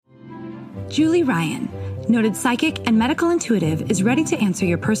Julie Ryan, noted psychic and medical intuitive, is ready to answer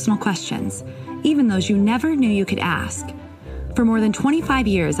your personal questions, even those you never knew you could ask. For more than 25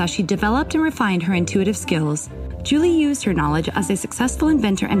 years, as she developed and refined her intuitive skills, Julie used her knowledge as a successful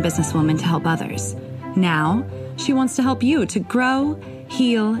inventor and businesswoman to help others. Now, she wants to help you to grow,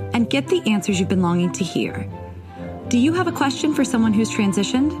 heal, and get the answers you've been longing to hear. Do you have a question for someone who's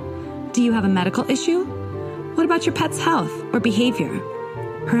transitioned? Do you have a medical issue? What about your pet's health or behavior?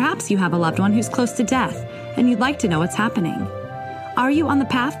 Perhaps you have a loved one who's close to death and you'd like to know what's happening. Are you on the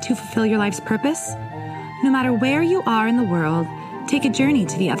path to fulfill your life's purpose? No matter where you are in the world, take a journey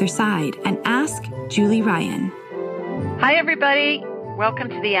to the other side and ask Julie Ryan. Hi, everybody. Welcome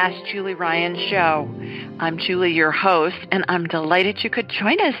to the Ask Julie Ryan show. I'm Julie, your host, and I'm delighted you could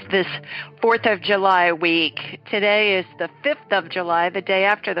join us this 4th of July week. Today is the 5th of July, the day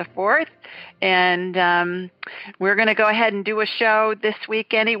after the 4th, and we're going to go ahead and do a show this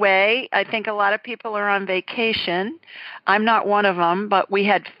week anyway. I think a lot of people are on vacation. I'm not one of them, but we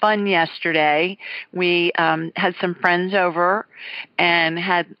had fun yesterday. We had some friends over and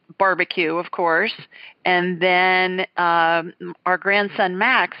had barbecue, of course, and then our grandson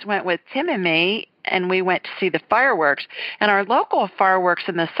Max went with Tim and me, and we went to see the fireworks. And our local fireworks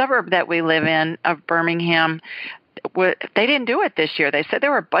in the suburb that we live in of Birmingham, they didn't do it this year. They said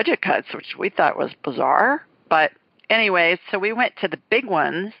there were budget cuts, which we thought was bizarre. But anyway, so we went to the big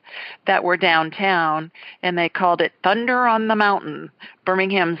ones that were downtown, and they called it Thunder on the Mountain.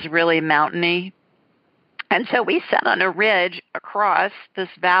 Birmingham's really mountainy. And so we sat on a ridge across this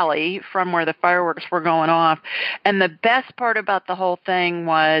valley from where the fireworks were going off. And the best part about the whole thing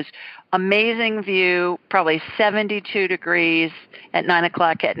was amazing view, probably 72 degrees at 9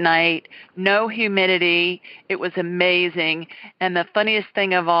 o'clock at night, no humidity. It was amazing. And the funniest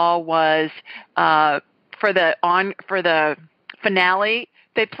thing of all was for the finale,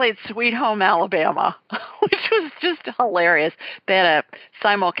 they played Sweet Home Alabama, which was just hilarious. They had a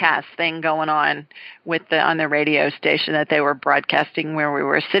simulcast thing going on on the radio station that they were broadcasting where we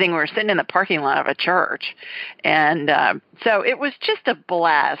were sitting. We were sitting in the parking lot of a church. And so it was just a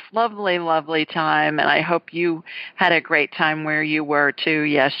blast. Lovely, lovely time. And I hope you had a great time where you were too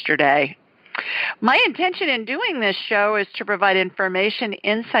yesterday. My intention in doing this show is to provide information,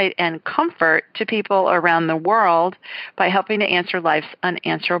 insight, and comfort to people around the world by helping to answer life's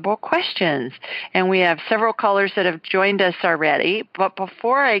unanswerable questions. And we have several callers that have joined us already. But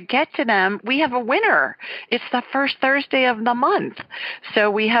before I get to them, we have a winner. It's the first Thursday of the month.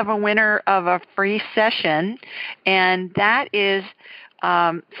 So we have a winner of a free session, and that is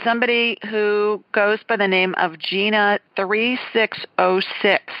somebody who goes by the name of Gina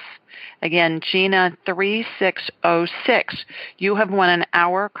 3606. Again, Gina 3606. You have won an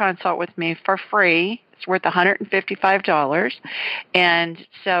hour consult with me for free. It's worth $155. And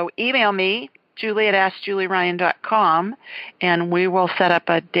so email me, julie@askjulieryan.com, and we will set up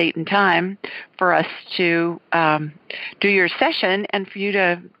a date and time for us to do your session and for you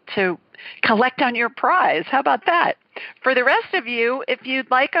to collect on your prize. How about that? For the rest of you, if you'd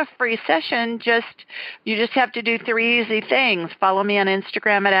like a free session, you just have to do 3 easy things. Follow me on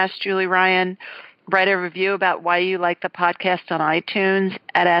Instagram at AskJulieRyan. Write a review about why you like the podcast on iTunes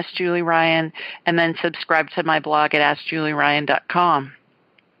at AskJulieRyan, and then subscribe to my blog at AskJulieRyan.com.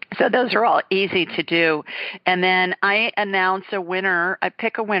 So those are all easy to do. And then I announce a winner. I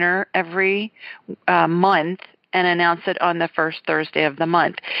pick a winner every month and announce it on the first Thursday of the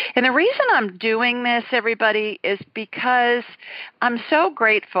month. And the reason I'm doing this, everybody, is because I'm so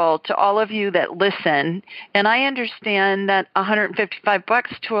grateful to all of you that listen, and I understand that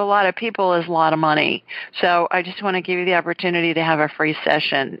 $155 to a lot of people is a lot of money. So I just want to give you the opportunity to have a free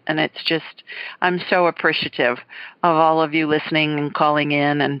session, and I'm so appreciative of all of you listening and calling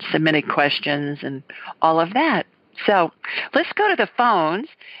in and submitting questions and all of that. So let's go to the phones,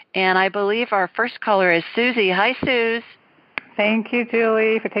 and I believe our first caller is Susie. Hi, Suze. Thank you,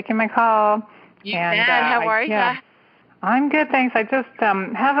 Julie, for taking my call. You bet. How are you? Yeah, I'm good, thanks. I just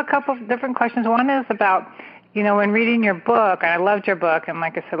have a couple of different questions. One is about, when reading your book, and I loved your book, and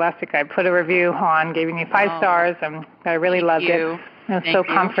like I said last week, I put a review on, giving you 5 stars, and I really loved it. It was so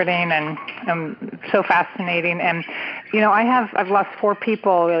comforting and so fascinating. And, I've lost 4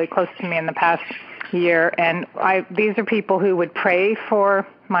 people really close to me in the past year, and these are people who would pray for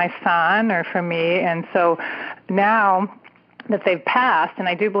my son or for me, and so now that they've passed, and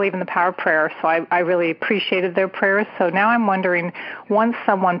I do believe in the power of prayer, so I really appreciated their prayers. So now I'm wondering, once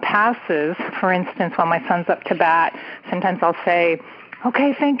someone passes, for instance, while my son's up to bat, sometimes I'll say,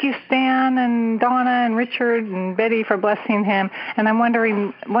 okay, thank you, Stan and Donna and Richard and Betty for blessing him, and I'm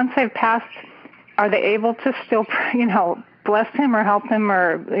wondering, once they've passed, are they able to still, blessed him or helped him,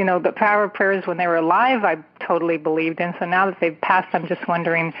 or, the power of prayers when they were alive, I totally believed in. So now that they've passed, I'm just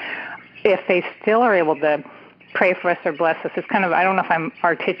wondering if they still are able to pray for us or bless us. It's kind of, I don't know if I'm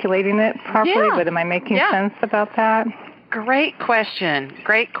articulating it properly, but am I making sense about that? Great question.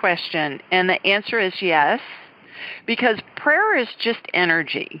 And the answer is yes, because prayer is just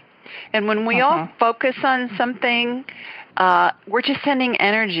energy. And when we all focus on something, we're just sending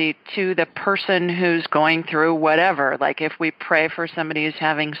energy to the person who's going through whatever. Like if we pray for somebody who's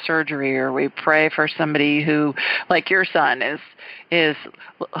having surgery, or we pray for somebody who, like your son, is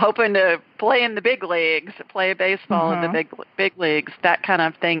hoping to play in the big leagues, play baseball in the big leagues, that kind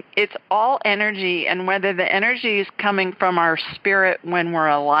of thing. It's all energy, and whether the energy is coming from our spirit when we're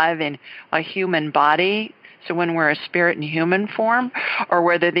alive in a human body, so when we're a spirit in human form, or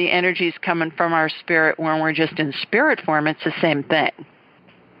whether the energy is coming from our spirit when we're just in spirit form, it's the same thing.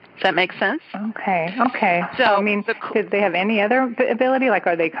 Does that make sense? Okay. So, did they have any other ability? Like,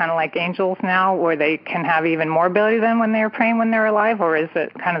 are they kind of like angels now, where they can have even more ability than when they were praying when they're alive, or is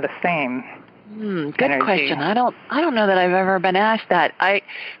it kind of the same? Good question. I don't know that I've ever been asked that. I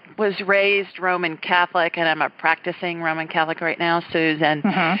was raised Roman Catholic, and I'm a practicing Roman Catholic right now, Susan.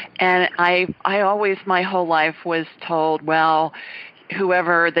 And I always, my whole life, was told, well,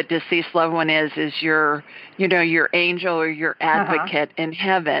 whoever the deceased loved one is your angel or your advocate in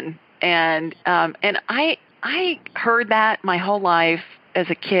heaven. And I heard that my whole life as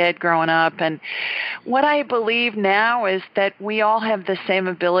a kid growing up. And what I believe now is that we all have the same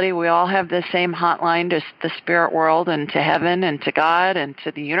ability. We all have the same hotline to the spirit world and to heaven and to God and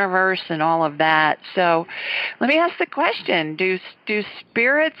to the universe and all of that. So let me ask the question, do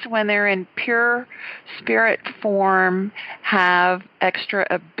spirits, when they're in pure spirit form, have extra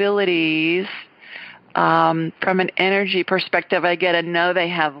abilities? From an energy perspective, I get a no, they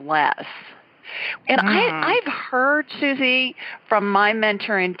have less. And I've heard, Susie, from my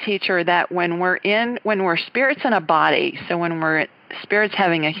mentor and teacher, that when we're spirits in a body, so when we're spirits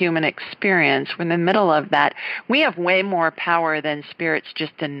having a human experience, we're in the middle of that, we have way more power than spirits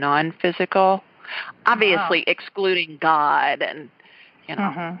just in non-physical, obviously excluding God and,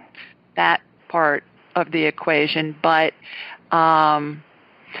 that part of the equation. But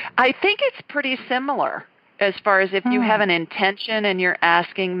I think it's pretty similar. As far as if you have an intention and you're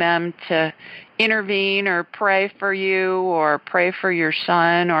asking them to intervene or pray for you or pray for your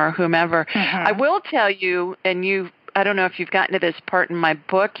son or whomever. I will tell you, and I don't know if you've gotten to this part in my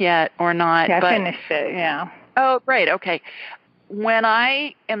book yet or not. Yeah, I finished it, yeah. Oh, great, okay. When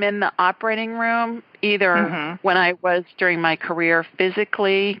I am in the operating room, either when I was during my career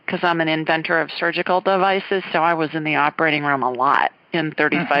physically, because I'm an inventor of surgical devices, so I was in the operating room a lot. In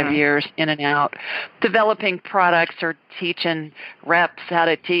 35 years, in and out, developing products or teaching reps how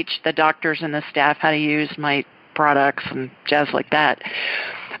to teach the doctors and the staff how to use my products and jazz like that.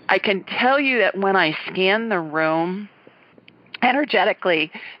 I can tell you that when I scanned the room energetically,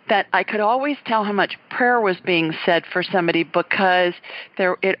 that I could always tell how much prayer was being said for somebody, because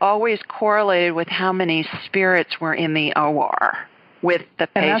it always correlated with how many spirits were in the OR with the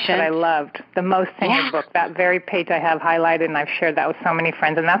patient. And that's what I loved the most in your book. That very page I have highlighted, and I've shared that with so many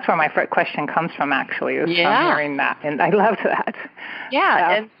friends. And that's where my first question comes from, actually, is from hearing that. And I loved that.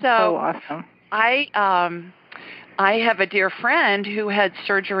 Yeah, and so awesome. I have a dear friend who had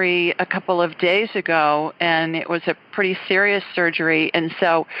surgery a couple of days ago, and it was a pretty serious surgery. And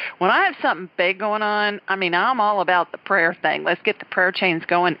so when I have something big going on, I'm all about the prayer thing. Let's get the prayer chains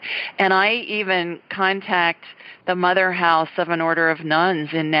going. And I even contact the mother house of an order of nuns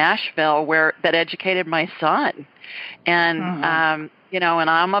in Nashville that educated my son. And, and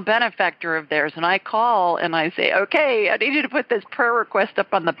I'm a benefactor of theirs. And I call and I say, okay, I need you to put this prayer request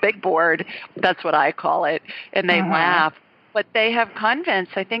up on the big board. That's what I call it. And they laugh. But they have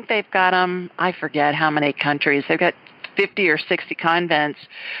convents. I think they've got I forget how many countries. They've got 50 or 60 convents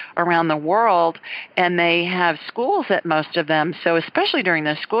around the world, and they have schools at most of them. So especially during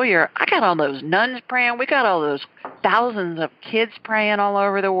the school year, I got all those nuns praying. We got all those thousands of kids praying all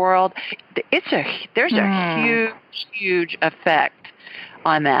over the world. There's a huge effect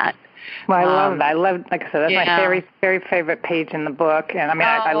on that. Well, I love that. I love, like I said, that's my very, very favorite page in the book. And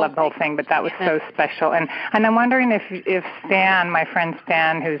I love the whole thing, but that was so special. And I'm wondering if Stan, my friend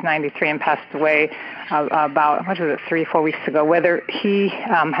Stan, who's 93 and passed away about 3-4 weeks ago, whether he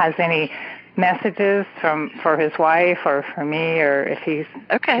has any messages for his wife or for me, or if he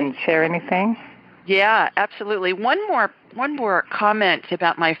can share anything. Yeah, absolutely. One more comment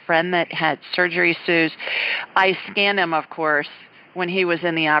about my friend that had surgery, Suze. I scanned him, of course, when he was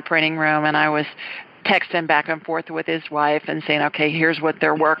in the operating room, and I was texting back and forth with his wife and saying, okay, here's what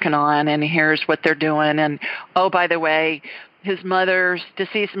they're working on and here's what they're doing. And, oh, by the way, his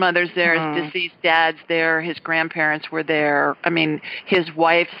deceased mother's there, his deceased dad's there, his grandparents were there. I mean, his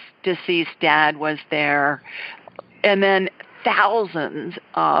wife's deceased dad was there. And then thousands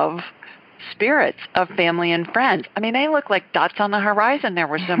of spirits of family and friends. I mean, they look like dots on the horizon. There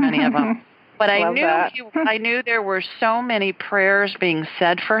were so many of them. But I knew there were so many prayers being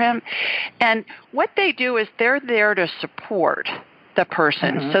said for him. And what they do is they're there to support the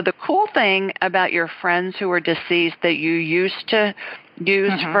person. So the cool thing about your friends who are deceased that you used to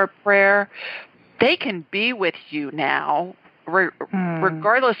use for prayer, they can be with you now.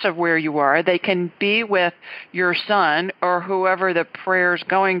 Regardless of where you are, they can be with your son or whoever the prayer's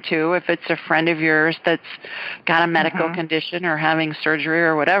going to. If it's a friend of yours that's got a medical condition or having surgery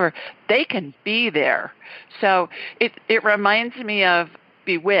or whatever, they can be there. So it reminds me of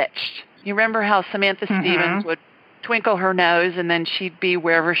Bewitched. You remember how Samantha Stevens would twinkle her nose and then she'd be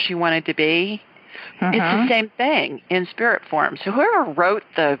wherever she wanted to be? It's the same thing in spirit form. So whoever wrote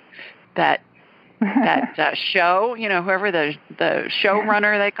that show, whoever the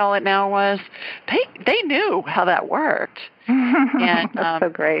showrunner they call it now was, they knew how that worked. And that's so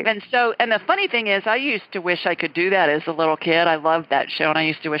great. And the funny thing is, I used to wish I could do that as a little kid. I loved that show, and I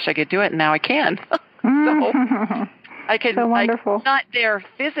used to wish I could do it, and now I can. So I can. So wonderful. I'm not there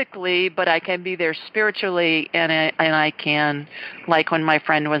physically, but I can be there spiritually, and I can, like when my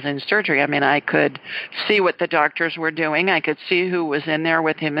friend was in surgery. I mean, I could see what the doctors were doing. I could see who was in there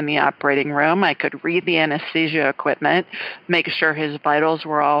with him in the operating room. I could read the anesthesia equipment, make sure his vitals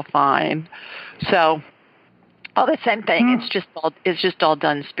were all fine. So, all the same thing. It's just all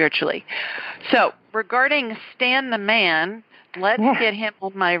done spiritually. So, regarding Stan the Man. Let's get him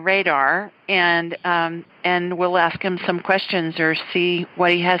on my radar, and we'll ask him some questions or see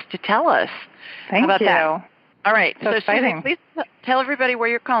what he has to tell us. Thank you. That? All right. So Susan, please tell everybody where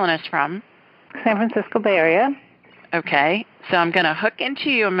you're calling us from. San Francisco Bay Area. Okay. So I'm going to hook into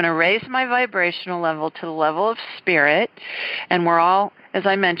you. I'm going to raise my vibrational level to the level of spirit, and we're all, as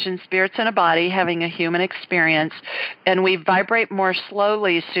I mentioned, spirits in a body having a human experience, and we vibrate more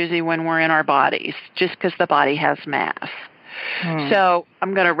slowly, Susie, when we're in our bodies, just because the body has mass. So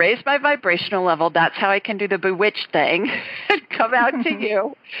I'm going to raise my vibrational level. That's how I can do the Bewitched thing and come out to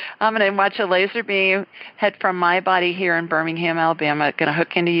you. I'm going to watch a laser beam head from my body here in Birmingham, Alabama, going to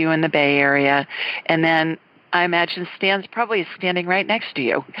hook into you in the Bay Area. And then I imagine Stan's probably standing right next to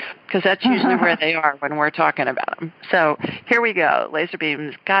you because that's usually where they are when we're talking about them. So here we go. Laser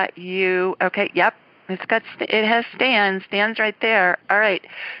beam's got you. Okay, yep. It has Stan. Stan's right there. All right.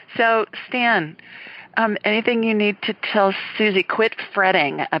 So Stan, anything you need to tell Susie? Quit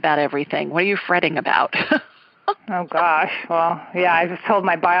fretting about everything. What are you fretting about? Oh, gosh. Well, yeah, I just told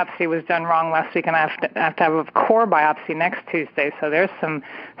my biopsy was done wrong last week, and I have to have a core biopsy next Tuesday, so there's some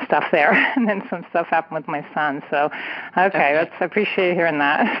stuff there. And then some stuff happened with my son. So, okay. I appreciate hearing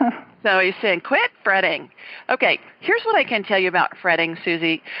that. So you're saying quit fretting. Okay, here's what I can tell you about fretting,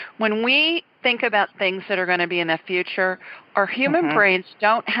 Susie. When we think about things that are going to be in the future, our human brains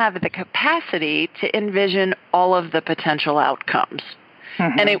don't have the capacity to envision all of the potential outcomes.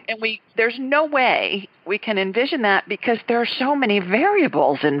 And there's no way we can envision that because there are so many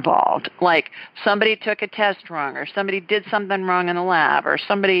variables involved. Like somebody took a test wrong, or somebody did something wrong in the lab, or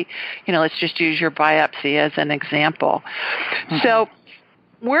somebody, let's just use your biopsy as an example. So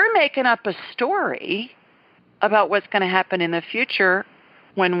we're making up a story about what's going to happen in the future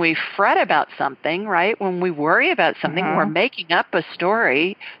when we fret about something, right? When we worry about something, we're making up a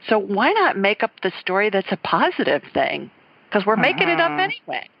story. So why not make up the story that's a positive thing? Because we're making it up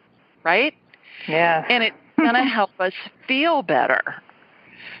anyway, right? Yeah. And it's going to help us feel better.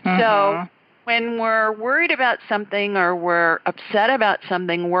 So when we're worried about something or we're upset about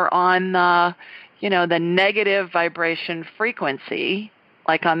something, we're on the, the negative vibration frequency,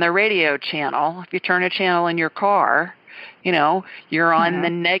 like on the radio channel. If you turn a channel in your car, you're on the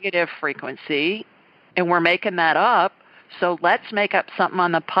negative frequency, and we're making that up. So let's make up something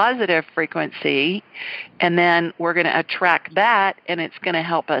on the positive frequency, and then we're going to attract that, and it's going to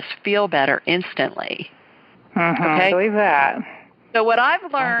help us feel better instantly. Okay? I believe that. So what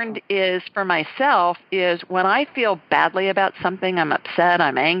I've learned is, for myself, is when I feel badly about something, I'm upset,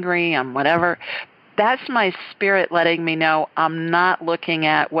 I'm angry, I'm whatever, that's my spirit letting me know I'm not looking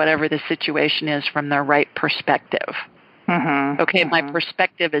at whatever the situation is from the right perspective. Okay, my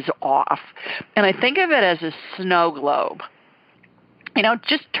perspective is off. And I think of it as a snow globe.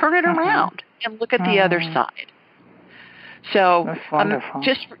 Just turn it around and look at the other side. So that's wonderful.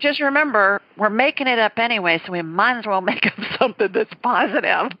 Just remember, we're making it up anyway, so we might as well make up something that's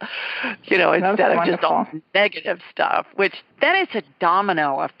positive, instead of just all negative stuff, which then it's a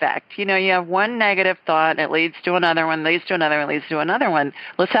domino effect. You have one negative thought, it leads to another one, leads to another one, leads to another one.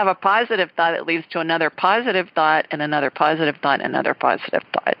 Let's have a positive thought that leads to another positive thought and another positive thought and another positive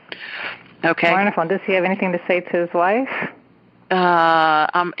thought. Okay? Wonderful. Does he have anything to say to his wife?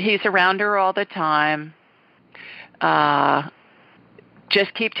 He's around her all the time.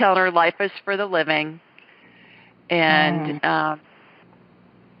 Just keep telling her life is for the living. And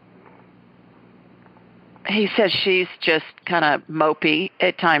he says she's just kind of mopey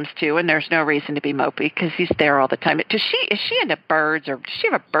at times too, and there's no reason to be mopey because he's there all the time. Is she into birds, or does she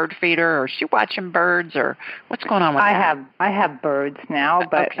have a bird feeder, or is she watching birds, or what's going on with that? I have birds now,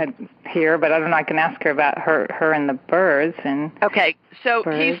 but okay. Here, but I don't know. I can ask her about her and the birds and. Okay, so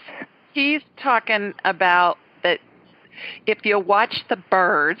birds. he's talking about that. If you watch the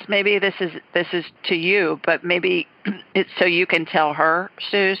birds, maybe this is to you, but maybe it's so you can tell her,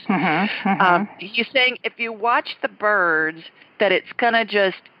 Suze. He's saying if you watch the birds, that it's going to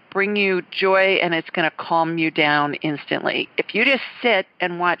just bring you joy and it's going to calm you down instantly. If you just sit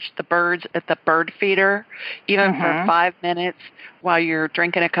and watch the birds at the bird feeder, even for 5 minutes while you're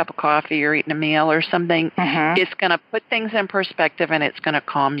drinking a cup of coffee or eating a meal or something, it's going to put things in perspective and it's going to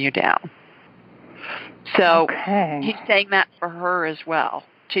calm you down. So he's saying that for her as well,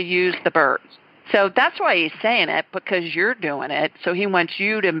 to use the birds. So that's why he's saying it, because you're doing it. So he wants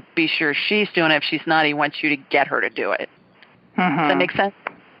you to be sure she's doing it. If she's not, he wants you to get her to do it. Does that make sense?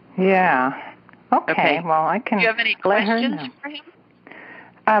 Yeah. Okay. Well, I can. Do you have any questions for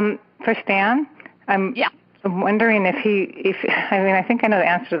him? For Stan? I'm wondering if I think I know the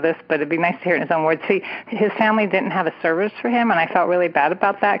answer to this, but it'd be nice to hear it in his own words. See, his family didn't have a service for him, and I felt really bad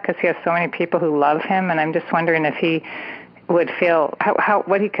about that because he has so many people who love him, and I'm just wondering if he would feel,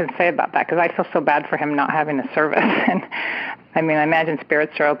 what he can say about that, because I feel so bad for him not having a service. And I mean, I imagine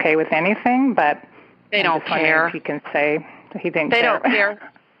spirits are okay with anything, but they don't care. If he can say he didn't care. They don't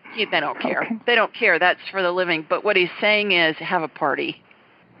care. They don't care. Okay. They don't care. That's for the living. But what he's saying is have a party.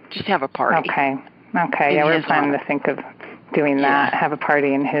 Just have a party. Okay. Yeah, we're planning to think of doing that. Have a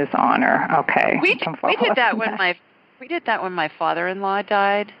party in his honor. Okay. We did that when my father-in-law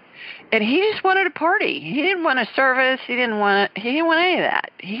died, and he just wanted a party. He didn't want a service. He didn't want any of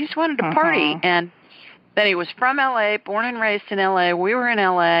that. He just wanted to party. And then he was from L.A., born and raised in L.A. We were in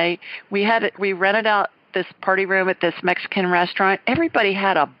L.A. We rented out this party room at this Mexican restaurant. Everybody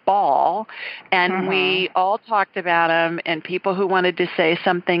had a ball, and we all talked about him, and people who wanted to say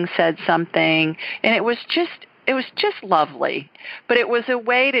something said something, and it was just lovely. But it was a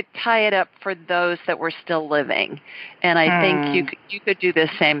way to tie it up for those that were still living, and I think you could do the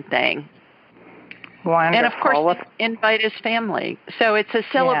same thing. Wonderful. And of course, invite his family. So it's a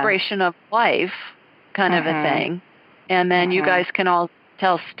celebration of life, kind of a thing, and then you guys can all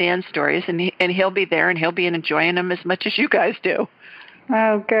tell Stan stories, and he'll be there, and he'll be enjoying them as much as you guys do.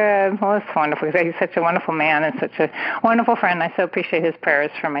 Oh, good. Well, it's wonderful. He's such a wonderful man and such a wonderful friend. I so appreciate his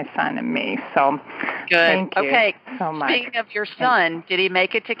prayers for my son and me. So good. Thank you so much. Speaking of your son, did he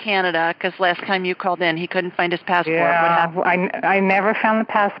make it to Canada? Because last time you called in, he couldn't find his passport. Yeah, what happened? I never found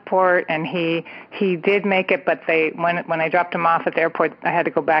the passport, and he did make it, but when I dropped him off at the airport, I had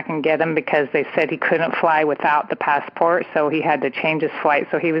to go back and get him because they said he couldn't fly without the passport, so he had to change his flight.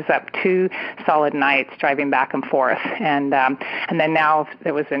 So he was up 2 solid nights driving back and forth, and then now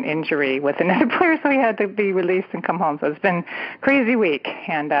there was an injury with another player, so he had to be released and come home. So it's been a crazy week,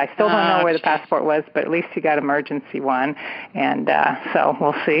 and I still don't know where the passport was, but at least he got emergency one, and so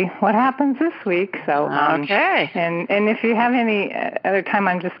we'll see what happens this week. So okay. And if you have any other time,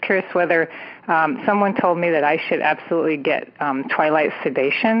 I'm just curious whether someone told me that I should absolutely get twilight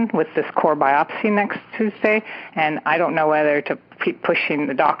sedation with this core biopsy next Tuesday, and I don't know whether to keep pushing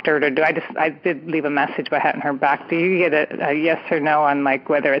the doctor to do. I did leave a message, but I hadn't heard back. Do you get a yes or no on like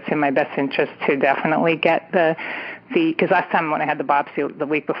whether it's in my best interest to definitely get the because last time when I had the biopsy the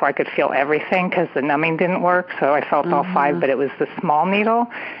week before, I could feel everything because the numbing didn't work, so I felt all 5, but it was the small needle.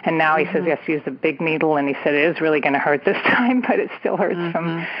 And now he says he has to use the big needle, and he said it is really going to hurt this time, but it still hurts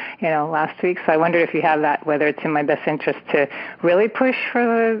from last week. So I wondered if you have that, whether it's in my best interest to really push for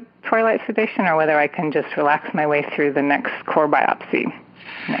the twilight sedation, or whether I can just relax my way through the next core biopsy.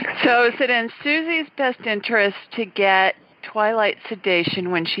 So is it in Susie's best interest to get twilight sedation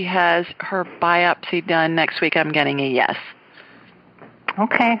when she has her biopsy done next week? I'm getting a yes.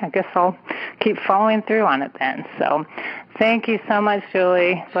 Okay, I guess I'll keep following through on it then. So thank you so much,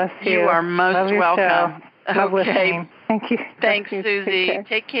 Julie. Bless you. You are most welcome. Love listening. Thank you. Thanks, Susie.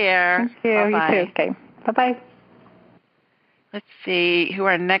 Take care. Thank you. Bye-bye. You too. Okay. Bye-bye. Let's see who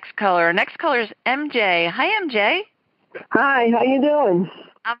our next caller. Our next caller is MJ. Hi, MJ. Hi, how you doing?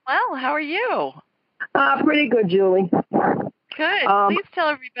 I'm well. How are you? Pretty good, Julie. Good. Please tell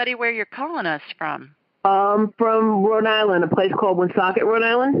everybody where you're calling us from. From Rhode Island, a place called Woonsocket, Rhode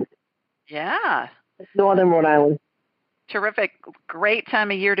Island. Yeah. Northern Rhode Island. Terrific. Great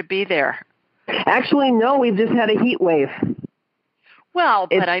time of year to be there. Actually, no, we've just had a heat wave. Well,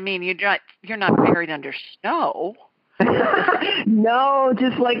 but I mean, you're not buried under snow. No,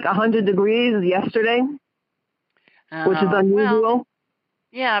 just like 100 degrees yesterday, which is unusual. Well,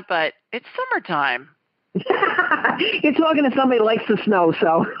 yeah, but it's summertime. You're talking to somebody who likes the snow,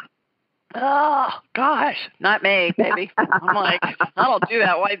 so. Oh, gosh, not me, baby. I'm like, I don't do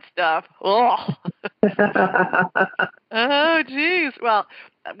that white stuff. Oh, oh, geez. Well,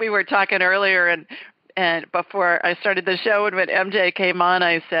 we were talking earlier, and before I started the show, and when MJ came on,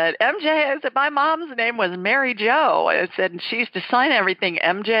 I said, I said, my mom's name was Mary Jo. I said, and she used to sign everything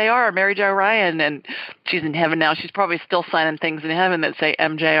MJR, Mary Jo Ryan, and she's in heaven now. She's probably still signing things in heaven that say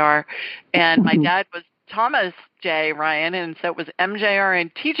MJR. And my dad was Thomas J. Ryan, and so it was MJR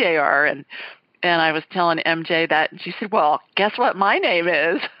and TJR, and I was telling MJ that, and she said, well, guess what my name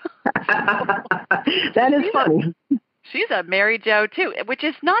is? That is funny. She's a Mary Jo, too, which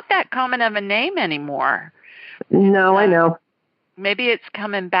is not that common of a name anymore. No, I know. Maybe it's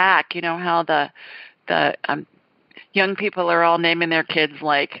coming back. You know how the young people are all naming their kids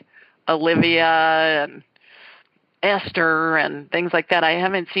like Olivia and Esther and things like that. I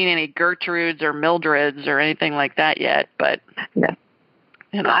haven't seen any Gertrudes or Mildreds or anything like that yet, but yeah.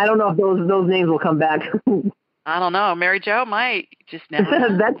 You know. I don't know if those names will come back. I don't know. Mary Jo might. Just never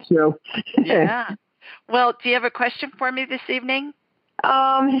know. That's true. Yeah. Well, do you have a question for me this evening?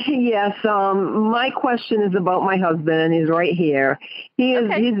 Yes. My question is about my husband, and he's right here.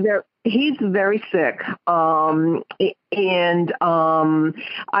 He's very sick. And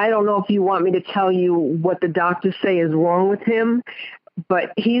I don't know if you want me to tell you what the doctors say is wrong with him,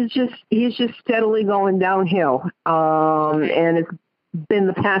 but he's just steadily going downhill. And it's been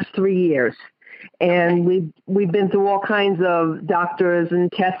the past 3 years. And we've been through all kinds of doctors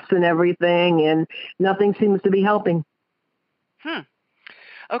and tests and everything, and nothing seems to be helping.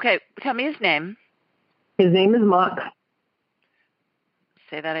 Okay, tell me his name. His name is Mark.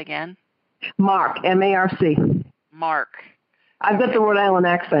 Say that again. Mark, M-A-R-C. Mark. I've got the Rhode Island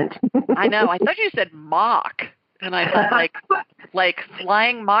accent. I know. I thought you said Mach. And I thought, like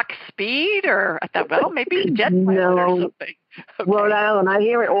flying Mach speed? Or I thought, well, maybe it's jet pilot or something. Okay. Rhode Island. I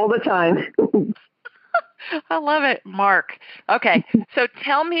hear it all the time. I love it. Mark. Okay. So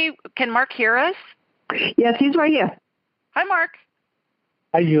tell me, can Mark hear us? Yes, he's right here. Hi, Mark.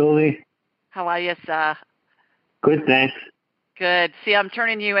 Hi, Julie. How are you, sir? Good, thanks. Good. See, I'm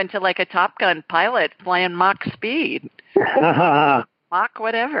turning you into like a Top Gun pilot flying Mach speed. Mach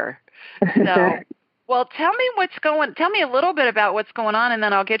whatever. So, well, tell me a little bit about what's going on, and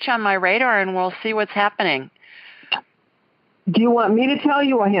then I'll get you on my radar, and we'll see what's happening. Do you want me to tell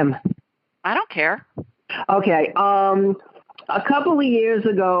you or him? I don't care. Okay. A couple of years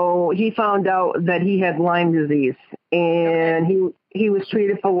ago, he found out that he had Lyme disease, and he was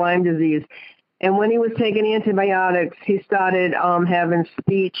treated for Lyme disease. And when he was taking antibiotics, he started having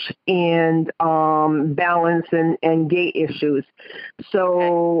speech and balance and gait issues.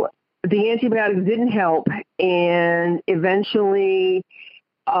 So the antibiotics didn't help, and eventually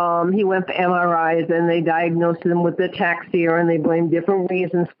he went for MRIs, and they diagnosed him with ataxia, and they blamed different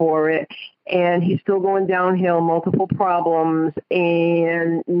reasons for it. And he's still going downhill, multiple problems,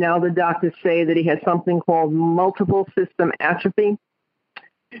 and now the doctors say that he has something called multiple system atrophy.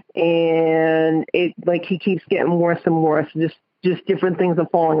 And he keeps getting worse and worse. Just different things are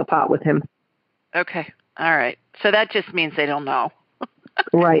falling apart with him. Okay. All right. So that just means they don't know.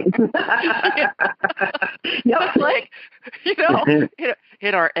 Right. Yep. Like,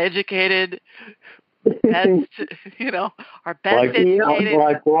 in our educated, best, our best educated.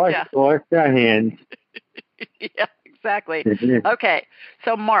 Like their hands. Yeah, exactly. Okay.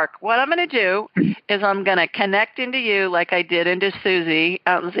 So, Mark, what I'm going to do is I'm going to connect into you like I did into Susie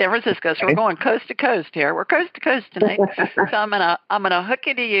out in San Francisco. So we're going coast to coast here. We're coast to coast tonight. So I'm gonna hook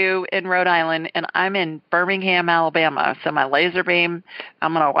into you in Rhode Island, and I'm in Birmingham, Alabama. So my laser beam,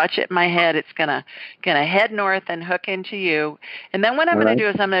 I'm gonna watch it in my head. It's gonna head north and hook into you. And then what I'm gonna do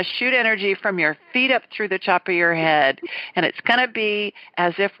is I'm gonna shoot energy from your feet up through the top of your head, and it's gonna be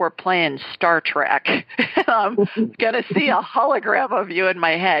as if we're playing Star Trek. I'm gonna see a hologram of you in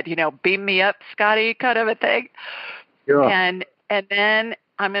my head. Beam me up, Scotty, kind of a thing. Sure. And then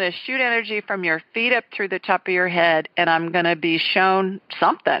I'm going to shoot energy from your feet up through the top of your head, and I'm going to be shown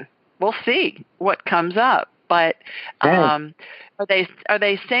something. We'll see what comes up. but are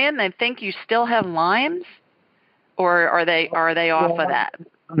they saying they think you still have Lyme's, or are they off of that?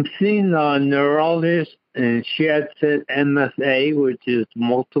 I'm seeing a neurologist, and she had said MSA, which is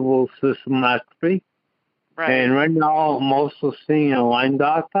multiple system atrophy. Right. And right now, I'm also seeing a Lyme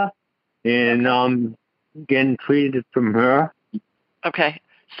doctor, and I'm getting treated from her. Okay.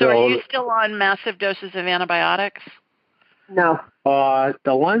 So are you still on massive doses of antibiotics? No.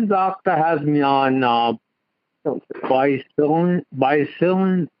 The Lyme doctor has me on bicillin,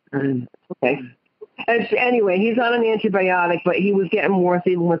 and okay. Anyway, he's on an antibiotic, but he was getting worse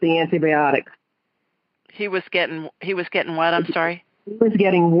even with the antibiotics. He was getting what? I'm sorry. He was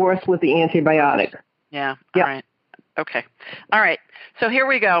getting worse with the antibiotic. Yeah. All right. Okay. All right. So here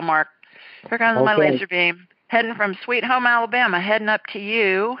we go, Mark. Here comes my laser beam. Heading from Sweet Home, Alabama, heading up to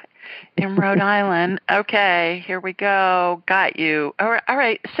you in Rhode Island. Okay, here we go. Got you. All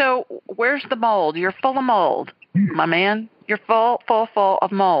right. So where's the mold? You're full of mold, my man. You're full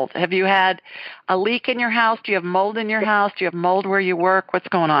of mold. Have you had a leak in your house? Do you have mold in your house? Do you have mold where you work? What's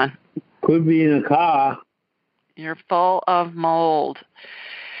going on? Could be in the car. You're full of mold.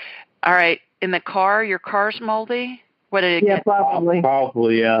 All right. In the car, your car's moldy? What did it get?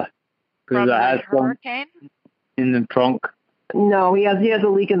 Probably, yeah. From I had hurricane? In the trunk. No, he has a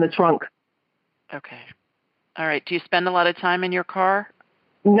leak in the trunk. Okay. All right. Do you spend a lot of time in your car?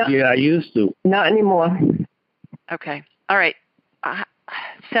 No. Yeah, I used to. Not anymore. Okay. All right.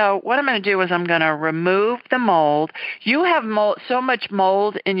 So what I'm going to do is I'm going to remove the mold. You have so much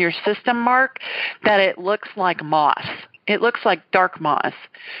mold in your system, Mark, that it looks like moss. It looks like dark moss.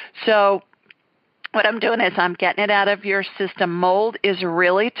 So what I'm doing is I'm getting it out of your system. Mold is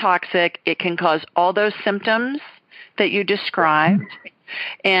really toxic. It can cause all those symptoms that you described.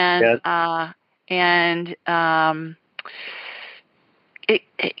 And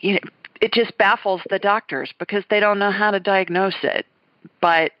it just baffles the doctors because they don't know how to diagnose it.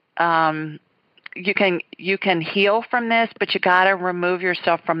 But you can heal from this, but you got to remove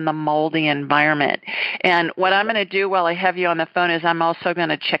yourself from the moldy environment. And what I'm going to do while I have you on the phone is I'm also going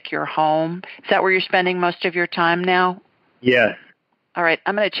to check your home. Is that where you're spending most of your time now? Yes. All right.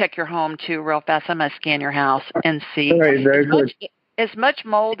 I'm going to check your home too real fast. I'm going to scan your house and see. All right, very good. As much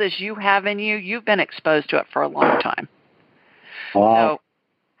mold as you have in you, you've been exposed to it for a long time. Wow. So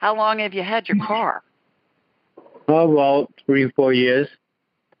how long have you had your car? About 3-4 years.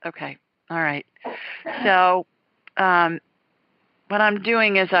 Okay. All right. So what I'm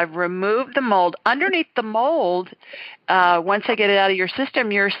doing is I've removed the mold. Underneath the mold, once I get it out of your system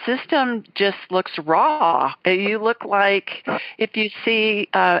just looks raw. You look like if you see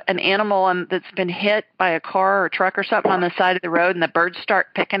an animal that's been hit by a car or truck or something on the side of the road and the birds start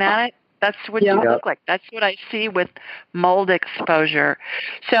picking at it. That's what you look like. That's what I see with mold exposure.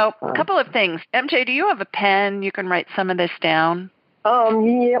 So a couple of things. MJ, do you have a pen? You can write some of this down.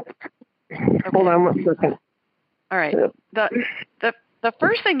 Yep. Okay. Hold on 1 second. All right. The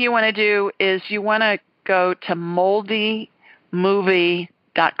first thing you want to do is you want to go to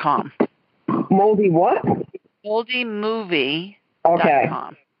moldymovie.com. Moldy what?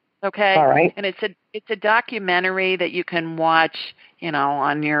 moldymovie.com. Okay. All right. And it's a documentary that you can watch,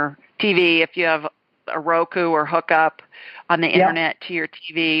 on your TV if you have a Roku or hook up on the internet to your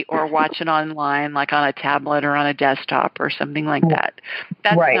TV, or watch it online like on a tablet or on a desktop or something like that.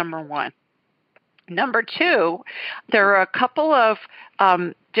 That's number one. Number two, there are a couple of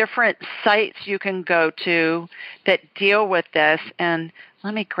different sites you can go to that deal with this. And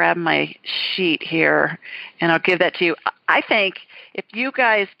let me grab my sheet here, and I'll give that to you. I think if you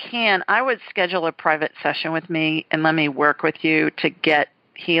guys can, I would schedule a private session with me and let me work with you to get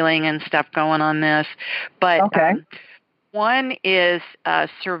healing and stuff going on this. But one is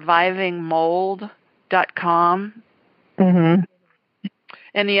survivingmold.com. Mm-hmm.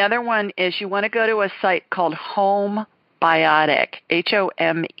 And the other one is you want to go to a site called Home Biotic,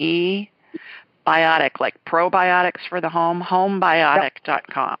 HOME, biotic, like probiotics for the home,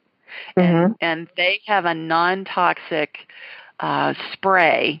 homebiotic.com. And they have a non-toxic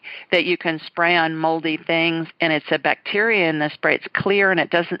spray that you can spray on moldy things, and it's a bacteria in the spray. It's clear and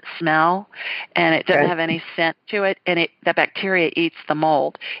it doesn't smell, and it doesn't have any scent to it, and the bacteria eats the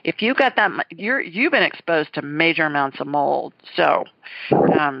mold. If you got that, you've been exposed to major amounts of mold. So,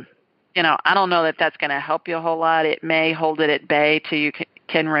 I don't know that that's going to help you a whole lot. It may hold it at bay till you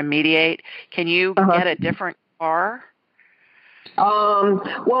can remediate. Can you get a different car?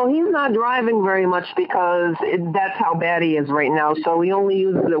 Well, he's not driving very much because that's how bad he is right now. So he only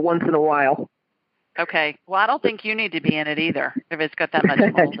uses it once in a while. Okay. Well, I don't think you need to be in it either if it's got that much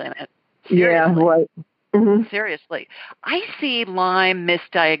mold in it. Seriously. Yeah, right. Mm-hmm. Seriously. I see Lyme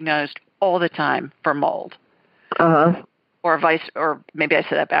misdiagnosed all the time for mold. or maybe I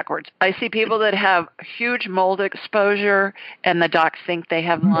said that backwards. I see people that have huge mold exposure, and the docs think they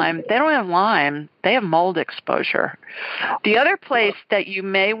have Lyme. They don't have Lyme. They have mold exposure. The other place that you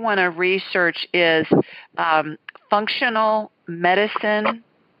may want to research is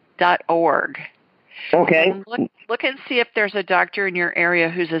functionalmedicine.org. Okay. Look and see if there's a doctor in your area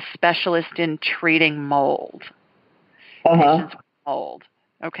who's a specialist in treating mold. Patients with mold.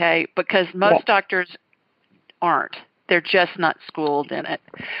 Okay? Because most doctors aren't. They're just not schooled in it.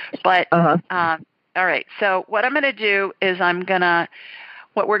 But, all right. So what I'm going to do is we're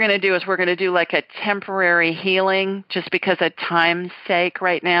going to do like a temporary healing just because of time's sake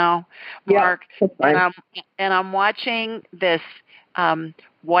right now, Mark. And I'm watching this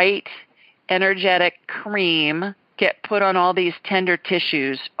white energetic cream get put on all these tender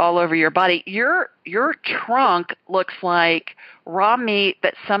tissues all over your body. Your trunk looks like raw meat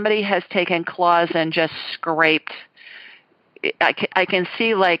that somebody has taken claws and just scraped. I can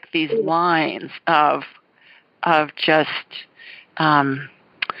see like these lines of just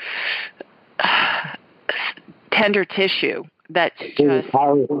tender tissue that's just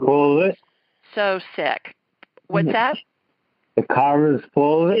so sick. What's that? The car is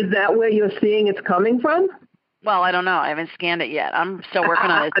full of it. Is that where you're seeing it's coming from? Well, I don't know. I haven't scanned it yet. I'm still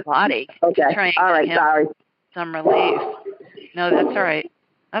working on his body. Okay. All right. Sorry. Some relief. No, that's all right.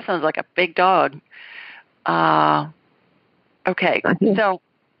 That sounds like a big dog. Okay. So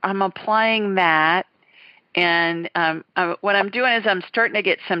I'm applying that, and what I'm doing is I'm starting to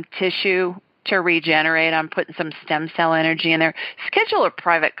get some tissue to regenerate. I'm putting some stem cell energy in there. Schedule a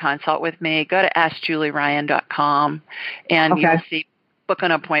private consult with me. Go to AskJulieRyan.com, and you'll see. Book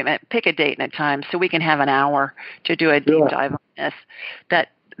an appointment, pick a date and a time so we can have an hour to do a deep dive on this that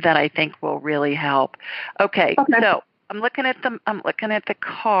I think will really help. Okay. So I'm looking at the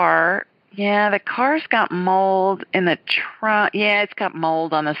car. Yeah, the car's got mold in the trunk. Yeah, it's got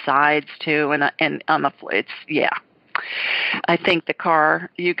mold on the sides too, and on the it's I think the car.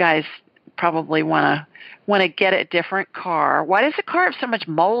 You guys probably want to get a different car. Why does the car have so much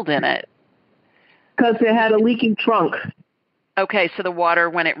mold in it? Because it had a leaking trunk. Okay, so the water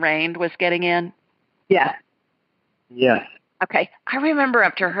when it rained was getting in? Yeah. Yes. Okay. I remember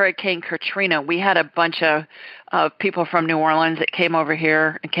after Hurricane Katrina, we had a bunch of people from New Orleans that came over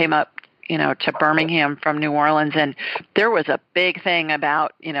here and came up, to Birmingham from New Orleans. And there was a big thing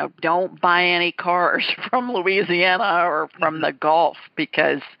about, don't buy any cars from Louisiana or from the Gulf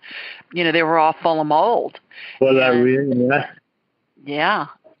because, they were all full of mold. Well, that really, yeah.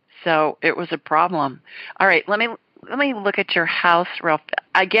 So it was a problem. All right. Let me look at your house real fast.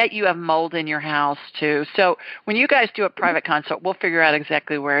 I get you have mold in your house, too. So when you guys do a private consult, we'll figure out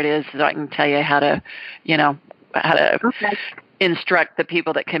exactly where it is so I can tell you how to instruct the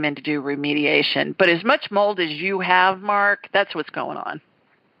people that come in to do remediation. But as much mold as you have, Mark, that's what's going on.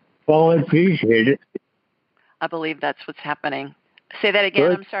 Well, I appreciate it. I believe that's what's happening. Say that again.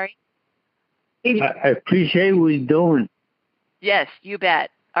 Good. I'm sorry. I appreciate what you're doing. Yes, you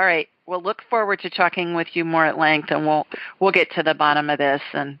bet. All right. We'll look forward to talking with you more at length, and we'll get to the bottom of this.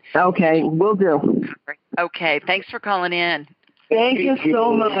 And okay, we'll do. Okay. Thanks for calling in. Thank you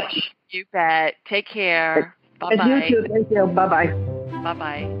so much. You bet. Take care. Bye-bye. You too. Thank you. Bye-bye.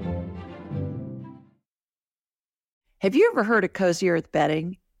 Bye-bye. Have you ever heard of Cozy Earth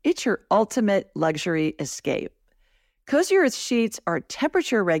bedding? It's your ultimate luxury escape. Cozy Earth sheets are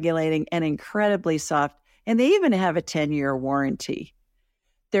temperature regulating and incredibly soft, and they even have a 10-year warranty.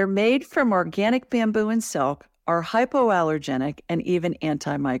 They're made from organic bamboo and silk, are hypoallergenic, and even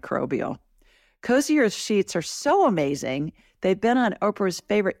antimicrobial. Cozy Earth sheets are so amazing, they've been on Oprah's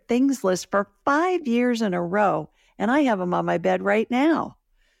favorite things list for 5 years in a row, and I have them on my bed right now.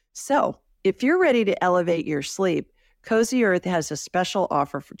 So, if you're ready to elevate your sleep, Cozy Earth has a special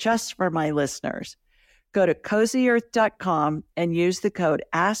offer just for my listeners. Go to CozyEarth.com and use the code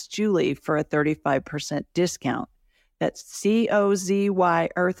AskJulie for a 35% discount. That's COZY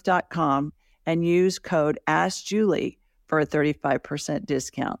Earth.com and use code AskJulie for a 35%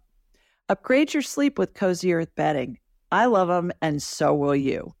 discount. Upgrade your sleep with Cozy Earth bedding. I love them, and so will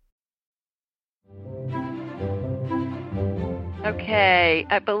you. Okay,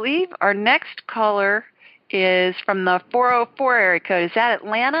 I believe our next caller is from the 404 area code. Is that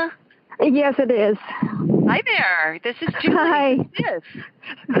Atlanta? Yes, it is. Hi there. This is Julie. Hi. Yes.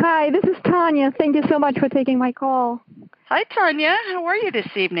 Hi, this is Tanya. Thank you so much for taking my call. Hi, Tanya. How are you this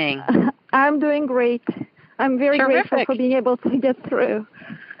evening? I'm doing great. I'm very grateful for being able to get through.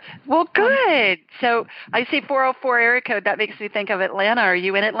 Well, good. So I see 404 area code. That makes me think of Atlanta. Are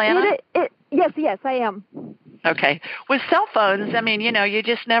you in Atlanta? Yes, I am. Okay. With cell phones, I mean, you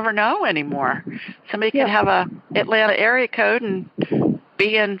just never know anymore. Somebody could have a Atlanta area code and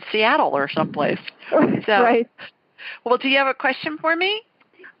be in Seattle or someplace. So, right. Well, do you have a question for me?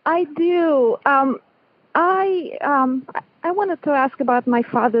 I do. I wanted to ask about my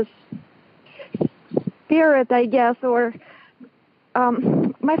father's spirit, I guess, or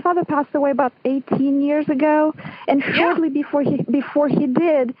my father passed away about 18 years ago, and shortly before he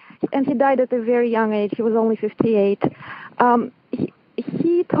did, and he died at a very young age. He was only 58.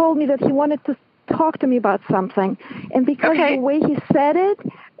 He told me that he wanted to talk to me about something, and because the way he said it,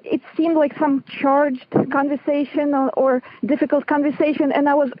 it seemed like some charged conversation or difficult conversation, and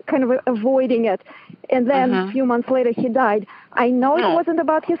I was kind of avoiding it. And then a few months later, he died. I know it wasn't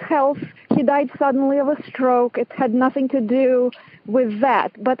about his health. He died suddenly of a stroke. It had nothing to do with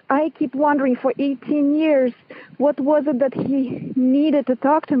that. But I keep wondering for 18 years, what was it that he needed to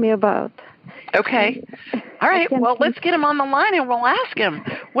talk to me about? Okay. All right. Well, let's get him on the line and we'll ask him.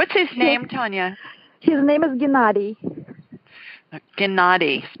 What's his name, Tanya? His name is Gennady.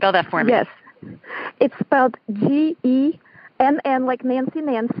 Gennady. Spell that for me. Yes. It's spelled G-E-N-N, like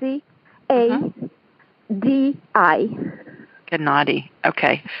Nancy, A-D-I. Gennady.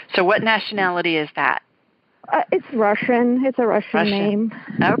 Okay. So what nationality is that? It's Russian. It's a Russian name.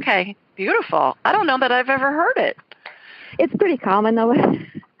 Okay. Beautiful. I don't know that I've ever heard it. It's pretty common, though.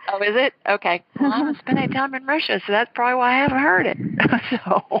 Oh, is it? Okay. Well, I haven't spent any time in Russia, so that's probably why I haven't heard it.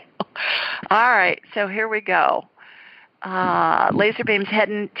 All right. So here we go. Laserbeam's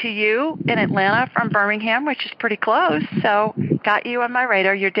heading to you in Atlanta from Birmingham, which is pretty close. So got you on my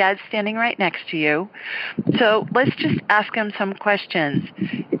radar. Your dad's standing right next to you. So let's just ask him some questions.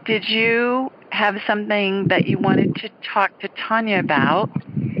 Did you have something that you wanted to talk to Tanya about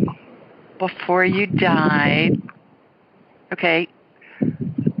before you died? Okay.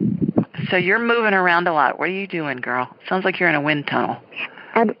 So you're moving around a lot. What are you doing, girl? Sounds like you're in a wind tunnel.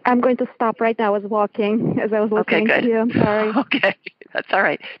 I'm going to stop right now. I was walking as I was listening to you. I'm sorry. Okay, that's all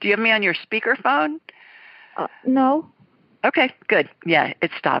right. Do you have me on your speakerphone? No. Okay, good. Yeah,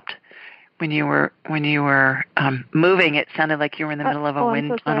 it stopped. When you were moving, it sounded like you were in the middle of a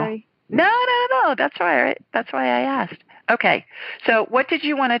wind tunnel. Sorry. No. That's all right. That's why I asked. Okay. So what did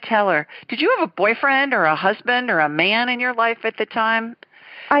you want to tell her? Did you have a boyfriend or a husband or a man in your life at the time?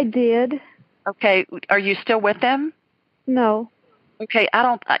 I did. Okay. Are you still with them? No. Okay.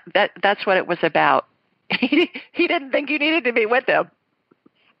 That's what it was about. He didn't think you needed to be with him.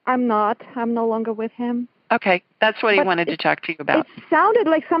 I'm not. I'm no longer with him. Okay. That's what he wanted to talk to you about. It sounded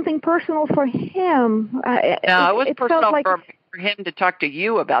like something personal for him. No, it was personal for him to talk to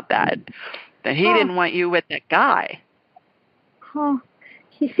you about that. That he didn't want you with that guy. Huh.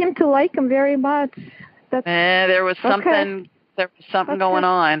 He seemed to like him very much. There was something. There was something going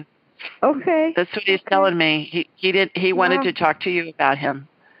on. Okay. That's what he's telling me. He wanted to talk to you about him.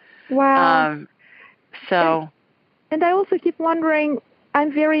 Wow. And I also keep wondering,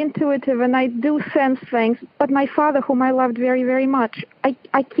 I'm very intuitive and I do sense things, but my father, whom I loved very, very much,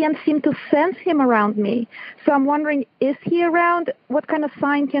 I can't seem to sense him around me. So I'm wondering, is he around? What kind of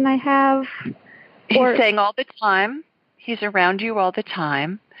sign can I have? He's saying all the time. He's around you all the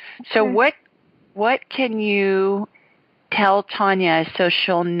time. So what can you tell Tanya so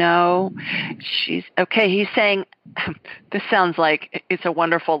she'll know she's okay? He's saying, this sounds like It's a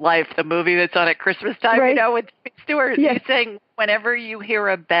Wonderful Life, the movie that's on at Christmas time, with Stewart. Yes. He's saying whenever you hear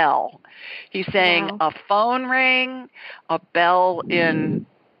a bell, he's saying a phone ring, a bell in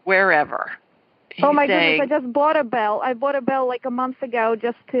wherever. He's my goodness, I just bought a bell. I bought a bell like a month ago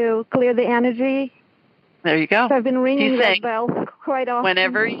just to clear the energy. There you go. So I've been ringing that bell quite often.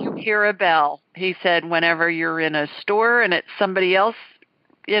 Whenever you hear a bell, he said whenever you're in a store and it's somebody else,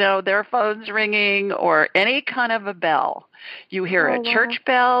 their phone's ringing or any kind of a bell. You hear a church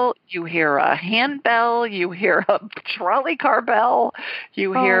bell, you hear a handbell, you hear a trolley car bell,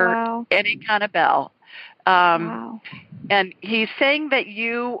 you hear any kind of bell. And he's saying that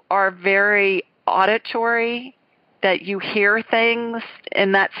you are very auditory, that you hear things,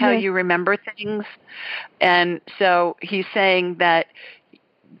 and that's how you remember things. And so he's saying that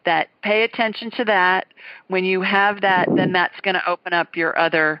pay attention to that. When you have that, then that's going to open up your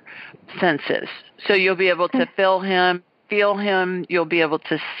other senses. So you'll be able to feel him, you'll be able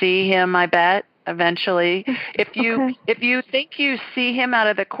to see him, I bet, eventually. If you think you see him out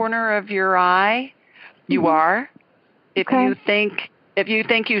of the corner of your eye, you are. If you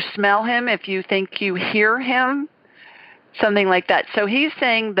think you smell him, if you think you hear him, something like that. So he's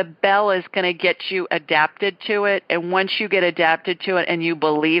saying the bell is going to get you adapted to it, and once you get adapted to it and you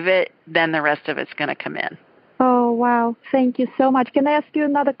believe it, then the rest of it's going to come in. Oh, Oh, wow. Thank you so much. Can I ask you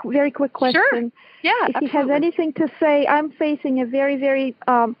another very quick question? Sure. Yeah, If absolutely. he has anything to say, I'm facing a very, very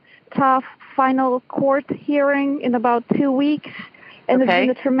tough final court hearing in about 2 weeks. And It's been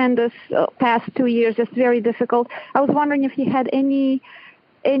a tremendous past 2 years, just very difficult. I was wondering if he had any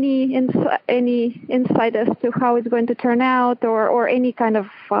insight as to how it's going to turn out, or any kind of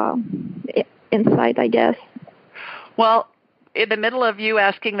insight, I guess. Well, in the middle of you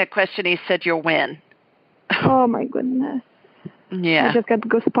asking the question, he said you'll win. Oh, my goodness. Yeah. I just got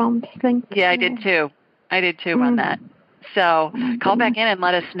goosebumps. Thank you. Yeah, I did too on that. So call back in and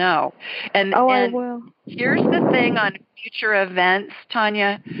let us know. And I will. Here's the thing on future events,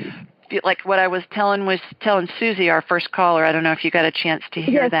 Tanya. Like what I was telling Susie, our first caller. I don't know if you got a chance to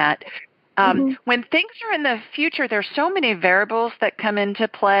hear that. When things are in the future, there's so many variables that come into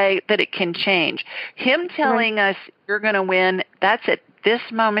play that it can change. Him telling us you're going to win, that's at this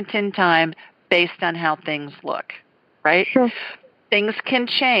moment in time based on how things look, right? Sure. Things can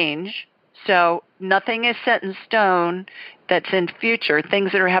change, so nothing is set in stone that's in future.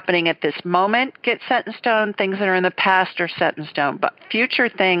 Things that are happening at this moment get set in stone. Things that are in the past are set in stone. But future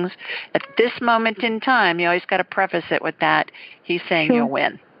things at this moment in time, you always got to preface it with that. He's saying you'll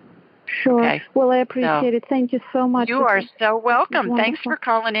win. Sure. Okay. Well, I appreciate it. Thank you so much. You are so welcome. Thanks for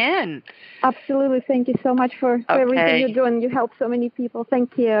calling in. Absolutely. Thank you so much for everything you're doing. You help so many people.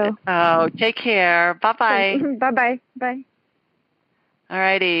 Thank you. Oh, take care. Bye-bye. Bye-bye. Bye. All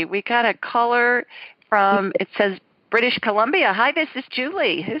righty. We got a caller from, it says, British Columbia. Hi, this is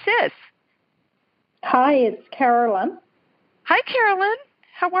Julie. Who's this? Hi, it's Carolyn. Hi, Carolyn.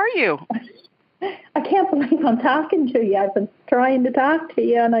 How are you? I can't believe I'm talking to you. I've been trying to talk to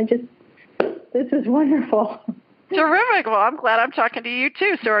you, and this is wonderful. Terrific. Well, I'm glad I'm talking to you,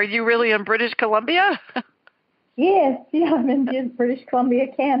 too. So are you really in British Columbia? Yes, I'm in British Columbia,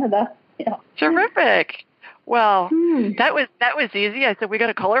 Canada. Yeah. Terrific. Well, that was easy. I said we got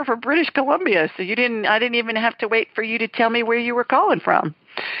a caller from British Columbia, so I didn't even have to wait for you to tell me where you were calling from.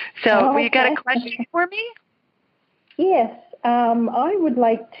 So, you got a question for me? Yes, I would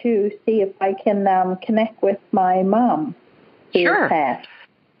like to see if I can connect with my mom. Sure.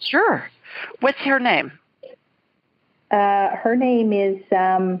 What's her name? Her name is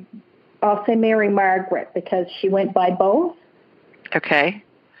I'll say Mary Margaret because she went by both. Okay.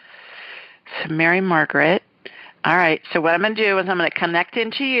 So Mary Margaret. All right. So what I'm going to do is I'm going to connect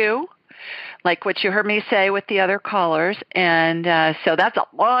into you, like what you heard me say with the other callers. And so that's a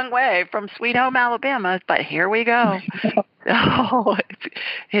long way from Sweet Home, Alabama, but here we go. Oh,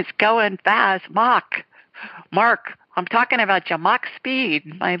 it's going fast. Mark, I'm talking about your Mach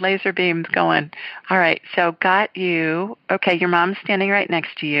speed. My laser beam's going. All right. So got you. Okay. Your mom's standing right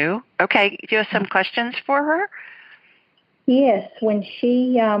next to you. Okay. Do you have some questions for her? Yes. When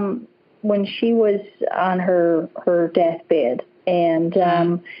she was on her deathbed, and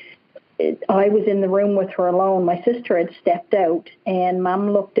I was in the room with her alone. My sister had stepped out, and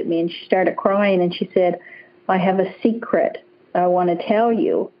Mom looked at me, and she started crying, and she said, I have a secret I want to tell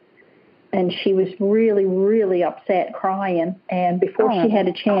you. And she was really, really upset, crying. And before she had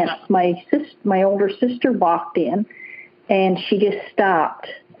a chance, my older sister walked in, and she just stopped,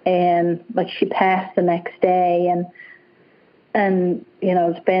 and she passed the next day, and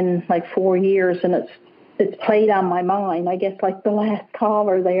it's been 4 years, and it's played on my mind. I guess like the last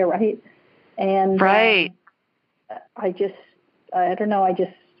caller there, right? And I don't know. I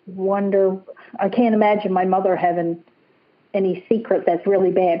just wonder. I can't imagine my mother having any secret that's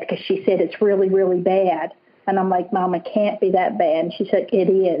really bad, because she said it's really, really bad. And I'm like, Mom, it can't be that bad. And she said, it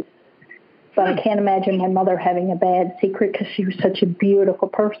is. But I can't imagine my mother having a bad secret, because she was such a beautiful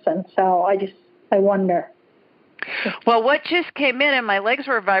person. So I wonder. Well, what just came in, and my legs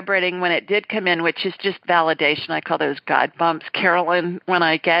were vibrating when it did come in, which is just validation. I call those God bumps, Carolyn, when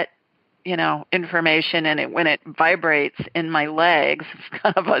I get, information and when it vibrates in my legs. It's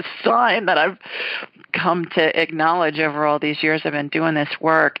kind of a sign that I've come to acknowledge over all these years I've been doing this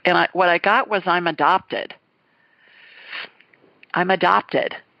work. And what I got was I'm adopted.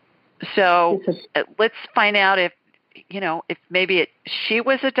 So let's find out if maybe she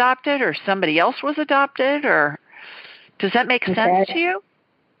was adopted or somebody else was adopted, or does that make sense to you?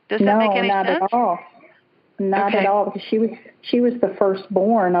 Does that make any sense? No, not at all. Not at all, because she was the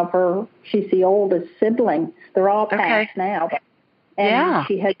firstborn of her. She's the oldest sibling. They're all passed now. And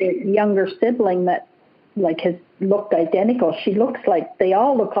she had a younger sibling that has looked identical. She looks like they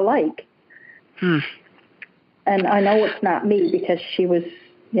all look alike. And I know it's not me, because she was,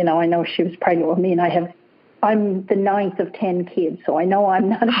 I know she was pregnant with me, and I'm the 9th of 10 kids, so I know I'm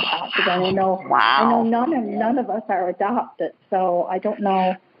not adopted. I know none of us are adopted, so I don't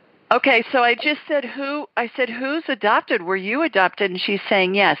know. Okay, so I just said who. I said, who's adopted? Were you adopted? And she's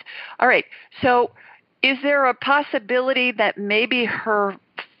saying yes. All right. So is there a possibility that maybe her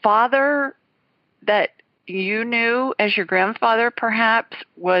father that you knew as your grandfather perhaps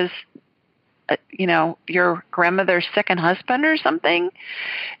was, your grandmother's second husband or something,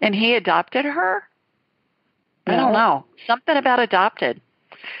 and he adopted her? I don't know. Something about adopted.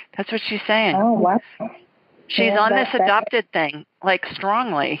 That's what she's saying. Oh, wow. She's on this adopted thing, like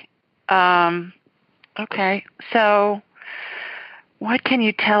strongly. Okay, so what can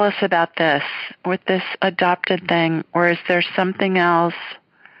you tell us about this, with this adopted thing, or is there something else?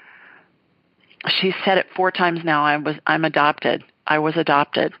 She said it 4 times now. I'm adopted. I was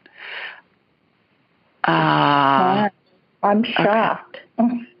adopted. I'm shocked.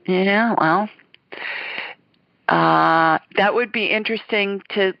 Okay. Yeah, well, that would be interesting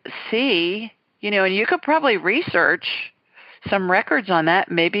to see, and you could probably research some records on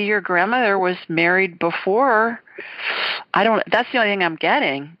that. Maybe your grandmother was married before. That's the only thing I'm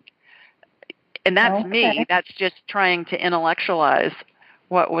getting. And that's me. That's just trying to intellectualize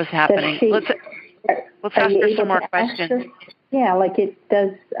what was happening. Let's ask her some more questions. Yeah, like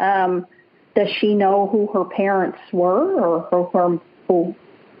does she know who her parents were, or who?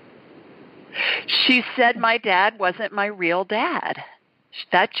 She said my dad wasn't my real dad. She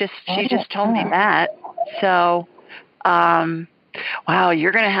just told me that. So, wow,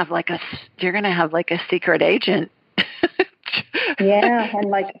 you're gonna have like a secret agent. Yeah, and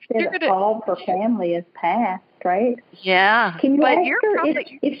like I said, all of her family is passed, right? Yeah, can you ask her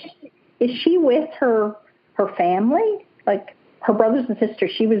is she with her family, like her brothers and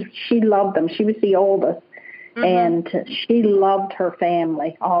sisters? She loved them. She was the oldest, and she loved her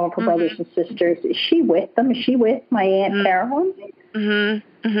family, all of her brothers and sisters. Is she with them? Is she with my Aunt Carolyn? Who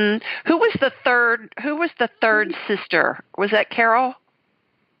was the third sister? Was that Carol?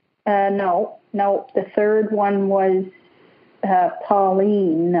 No. The third one was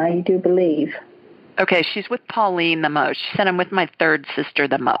Pauline, I do believe. Okay, she's with Pauline the most. She said I'm with my third sister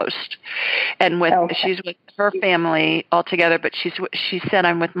the most, and she's with her family altogether. But she said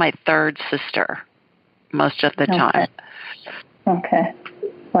I'm with my third sister most of the time. Okay.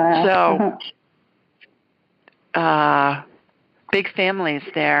 Wow. So, big families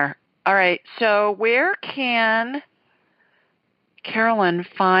there. All right. So where can Carolyn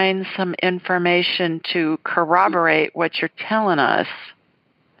find some information to corroborate what you're telling us?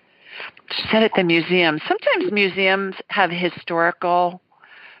 She said at the museum. Sometimes museums have historical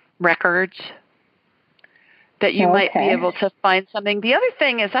records that you might be able to find something. The other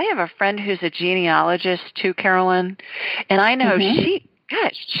thing is I have a friend who's a genealogist too, Carolyn, and I know she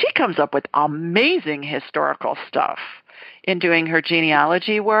comes up with amazing historical stuff in doing her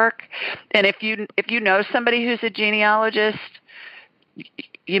genealogy work. And if you know somebody who's a genealogist,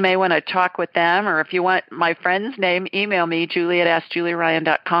 you may want to talk with them, or if you want my friend's name, email me,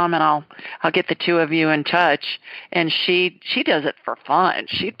 Julie@AskJulieRyan.com, and I'll get the two of you in touch. And she does it for fun.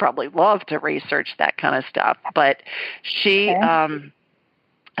 She'd probably love to research that kind of stuff, but that's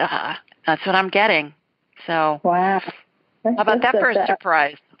what I'm getting. So, wow, how about that for a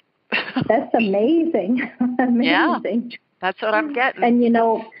surprise? That's amazing. Amazing. Yeah, that's what I'm getting. And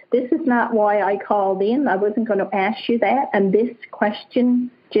this is not why I called in. I wasn't going to ask you that. And this question,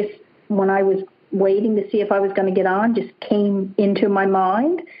 just when I was waiting to see if I was going to get on, just came into my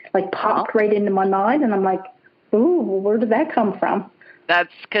mind, like popped right into my mind. And I'm like, ooh, where did that come from?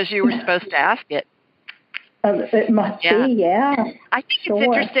 That's because you were supposed to ask it. It must be, yeah. I think it's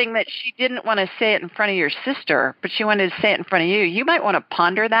interesting that she didn't want to say it in front of your sister, but she wanted to say it in front of you. You might want to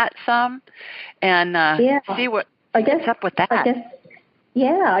ponder that some and see what's up with that. I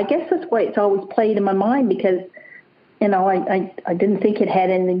guess that's why it's always played in my mind, because, I didn't think it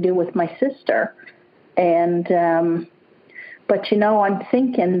had anything to do with my sister. And, but, I'm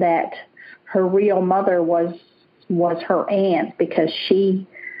thinking that her real mother was her aunt, because she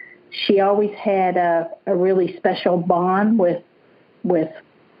always had a really special bond with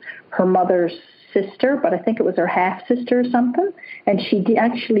her mother's sister, but I think it was her half sister or something. And she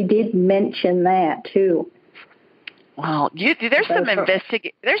actually did mention that too. Well, there's some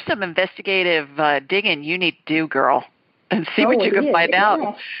investigative digging you need to do, girl, and see what you can find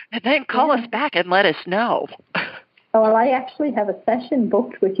out, and then call us back and let us know. Oh, well, I actually have a session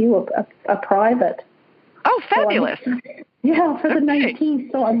booked with you, a private. Oh, fabulous. So for the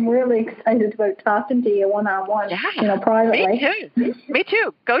 19th, so I'm really excited about talking to you one-on-one, privately. Me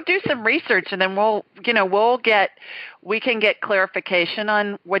too. Go do some research, and then we can get clarification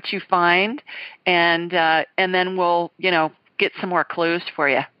on what you find, and then we'll, get some more clues for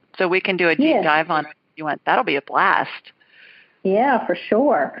you, so we can do a deep dive on it if you want. That'll be a blast. Yeah, for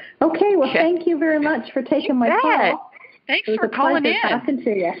sure. Okay, well, thank you very much for taking my call. Thanks for calling in. Talking to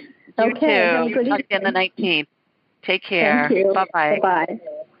you. You okay, too. have a good Talk evening. again the 19th. Take care. Thank you. Bye-bye. Bye-bye.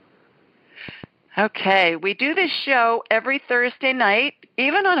 Okay, we do this show every Thursday night,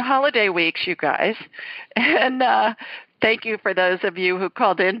 even on holiday weeks, you guys. And thank you for those of you who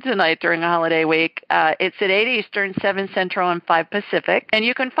called in tonight during a holiday week. It's at 8 Eastern, 7 Central, and 5 Pacific. And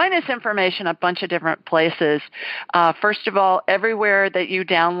you can find this information a bunch of different places. First of all, everywhere that you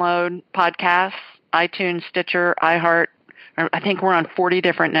download podcasts, iTunes, Stitcher, iHeart. I think we're on 40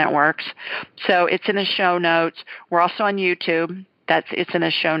 different networks. So it's in the show notes. We're also on YouTube. It's in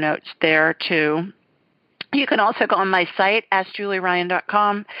the show notes there, too. You can also go on my site,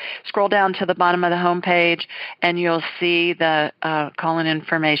 AskJulieRyan.com, scroll down to the bottom of the homepage, and you'll see the call-in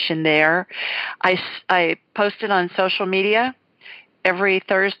information there. I post it on social media every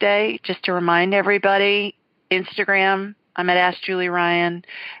Thursday, just to remind everybody. Instagram, I'm at Ask Julie Ryan.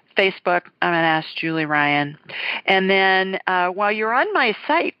 Facebook, I'm at Ask Julie Ryan. And then while you're on my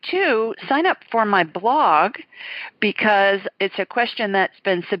site, too, sign up for my blog, because it's a question that's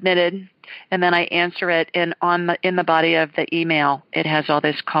been submitted, and then I answer it in the body of the email. It has all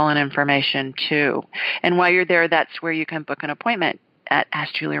this call-in information, too. And while you're there, that's where you can book an appointment at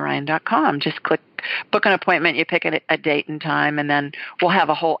AskJulieRyan.com. Just click book an appointment, you pick a date and time, and then we'll have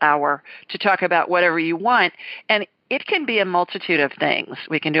a whole hour to talk about whatever you want. And it can be a multitude of things.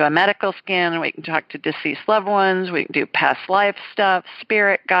 We can do a medical scan, we can talk to deceased loved ones, we can do past life stuff,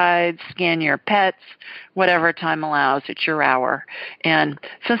 spirit guides, scan your pets, whatever time allows. It's your hour. And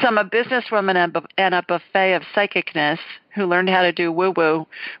since I'm a businesswoman and a buffet of psychicness who learned how to do woo-woo,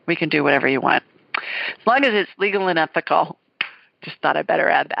 we can do whatever you want, as long as it's legal and ethical. Just thought I'd better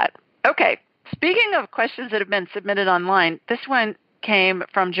add that. Okay, speaking of questions that have been submitted online, this one came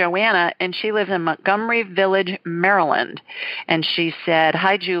from Joanna, and she lives in Montgomery Village, Maryland. And she said,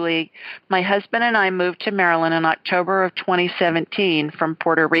 "Hi, Julie. My husband and I moved to Maryland in October of 2017 from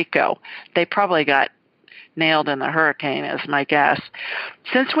Puerto Rico." They probably got nailed in the hurricane, is my guess.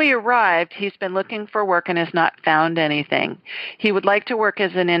 "Since we arrived, he's been looking for work and has not found anything. He would like to work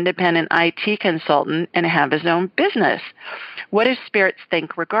as an independent IT consultant and have his own business. What do spirits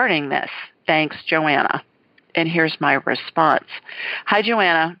think regarding this? Thanks, Joanna." And here's my response. Hi,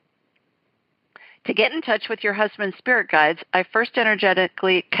 Joanna. To get in touch with your husband's spirit guides, I first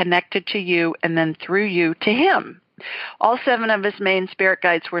energetically connected to you and then through you to him. All 7 of his main spirit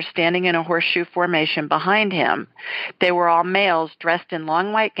guides were standing in a horseshoe formation behind him. They were all males dressed in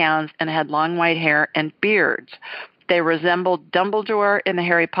long white gowns and had long white hair and beards. They resembled Dumbledore in the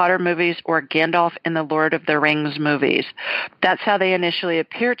Harry Potter movies or Gandalf in the Lord of the Rings movies. That's how they initially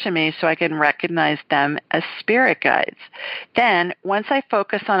appear to me, so I can recognize them as spirit guides. Then, once I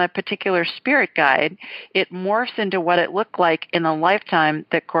focus on a particular spirit guide, it morphs into what it looked like in a lifetime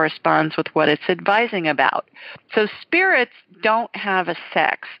that corresponds with what it's advising about. So spirits don't have a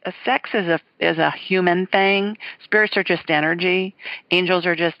sex. A sex is a human thing. Spirits are just energy. Angels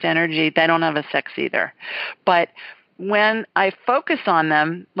are just energy. They don't have a sex either. But when I focus on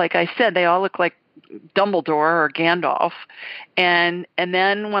them, like I said, they all look like Dumbledore or Gandalf. And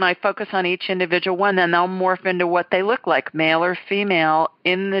then when I focus on each individual one, then they'll morph into what they look like, male or female,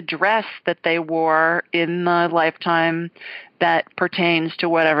 in the dress that they wore in the lifetime that pertains to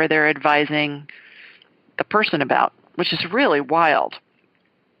whatever they're advising the person about, which is really wild.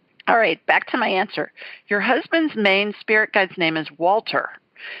 All right, back to my answer. Your husband's main spirit guide's name is Walter.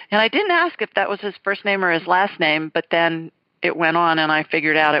 And I didn't ask if that was his first name or his last name, but then it went on and I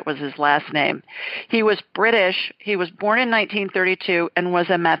figured out it was his last name. He was British. He was born in 1932 and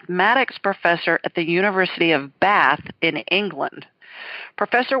was a mathematics professor at the University of Bath in England.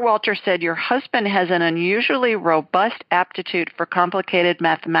 Professor Walter said your husband has an unusually robust aptitude for complicated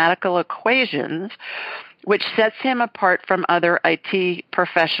mathematical equations, which sets him apart from other IT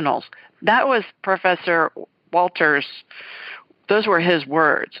professionals. That was Professor Walter's. Those were his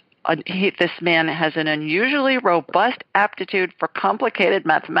words. This man has an unusually robust aptitude for complicated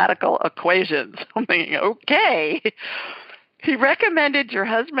mathematical equations. I'm thinking, okay. He recommended your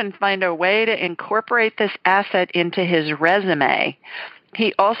husband find a way to incorporate this asset into his resume.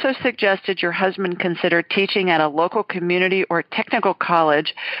 He also suggested your husband consider teaching at a local community or technical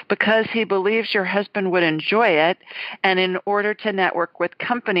college because he believes your husband would enjoy it, and in order to network with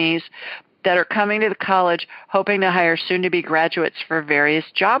companies that are coming to the college hoping to hire soon-to-be graduates for various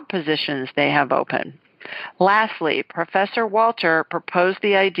job positions they have open. Lastly, Professor Walter proposed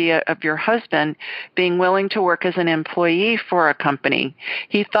the idea of your husband being willing to work as an employee for a company.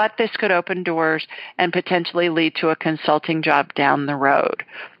 He thought this could open doors and potentially lead to a consulting job down the road.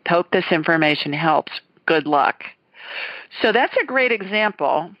 Hope this information helps. Good luck. So that's a great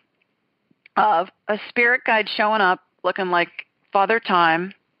example of a spirit guide showing up looking like Father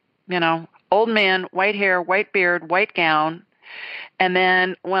Time, old man, white hair, white beard, white gown. And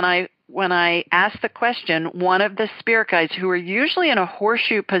then when I asked the question, one of the spirit guides, who are usually in a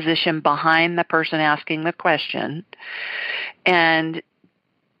horseshoe position behind the person asking the question, and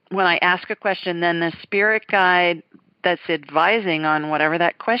when I ask a question, then the spirit guide that's advising on whatever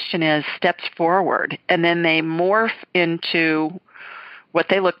that question is steps forward, and then they morph into what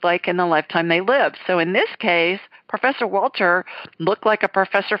they looked like in the lifetime they lived. So in this case, Professor Walter looked like a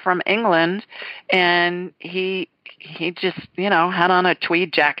professor from England, and he just, had on a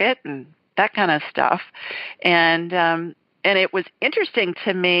tweed jacket and that kind of stuff. And it was interesting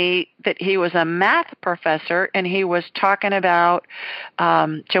to me that he was a math professor, and he was talking about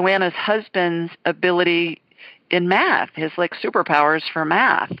Joanna's husband's ability in math, his superpowers for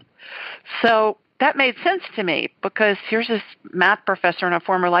math. So that made sense to me, because here's this math professor in a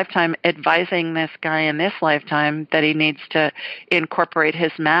former lifetime advising this guy in this lifetime that he needs to incorporate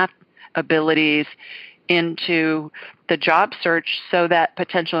his math abilities into the job search so that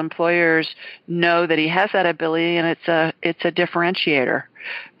potential employers know that he has that ability, and it's a differentiator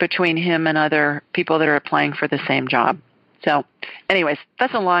between him and other people that are applying for the same job. So anyways,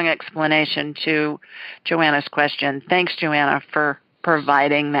 that's a long explanation to Joanna's question. Thanks, Joanna, for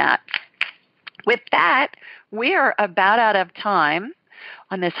providing that. With that, we are about out of time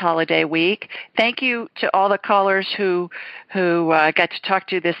on this holiday week. Thank you to all the callers who got to talk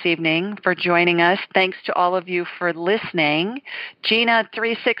to this evening for joining us. Thanks to all of you for listening.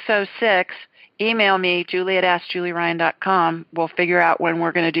 Gina3606, email me, julie@askjulieryan.com. We'll figure out when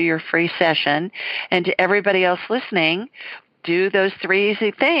we're going to do your free session. And to everybody else listening, do those 3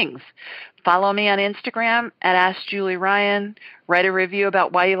 easy things. Follow me on Instagram @AskJulieRyan. Write a review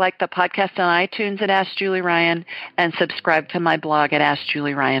about why you like the podcast on iTunes @AskJulieRyan, and subscribe to my blog at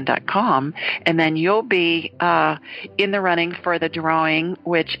AskJulieRyan.com. And then you'll be in the running for the drawing,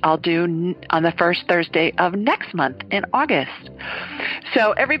 which I'll do on the first Thursday of next month in August.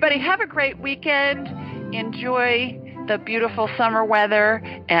 So everybody have a great weekend. Enjoy the beautiful summer weather,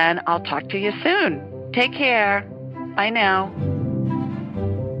 and I'll talk to you soon. Take care. Bye now.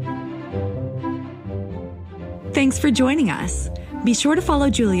 Thanks for joining us. Be sure to follow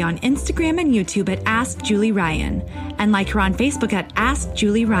Julie on Instagram and YouTube at Ask Julie Ryan, and like her on Facebook at Ask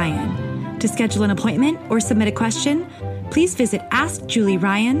Julie Ryan. To schedule an appointment or submit a question, please visit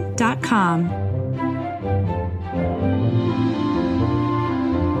AskJulieRyan.com.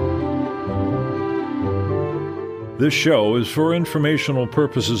 This show is for informational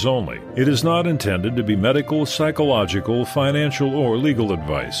purposes only. It is not intended to be medical, psychological, financial, or legal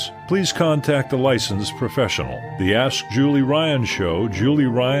advice. Please contact a licensed professional. The Ask Julie Ryan Show, Julie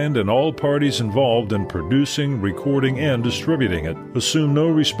Ryan and all parties involved in producing, recording, and distributing it assume no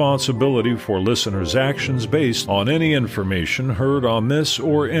responsibility for listeners' actions based on any information heard on this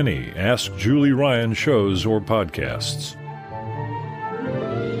or any Ask Julie Ryan shows or podcasts.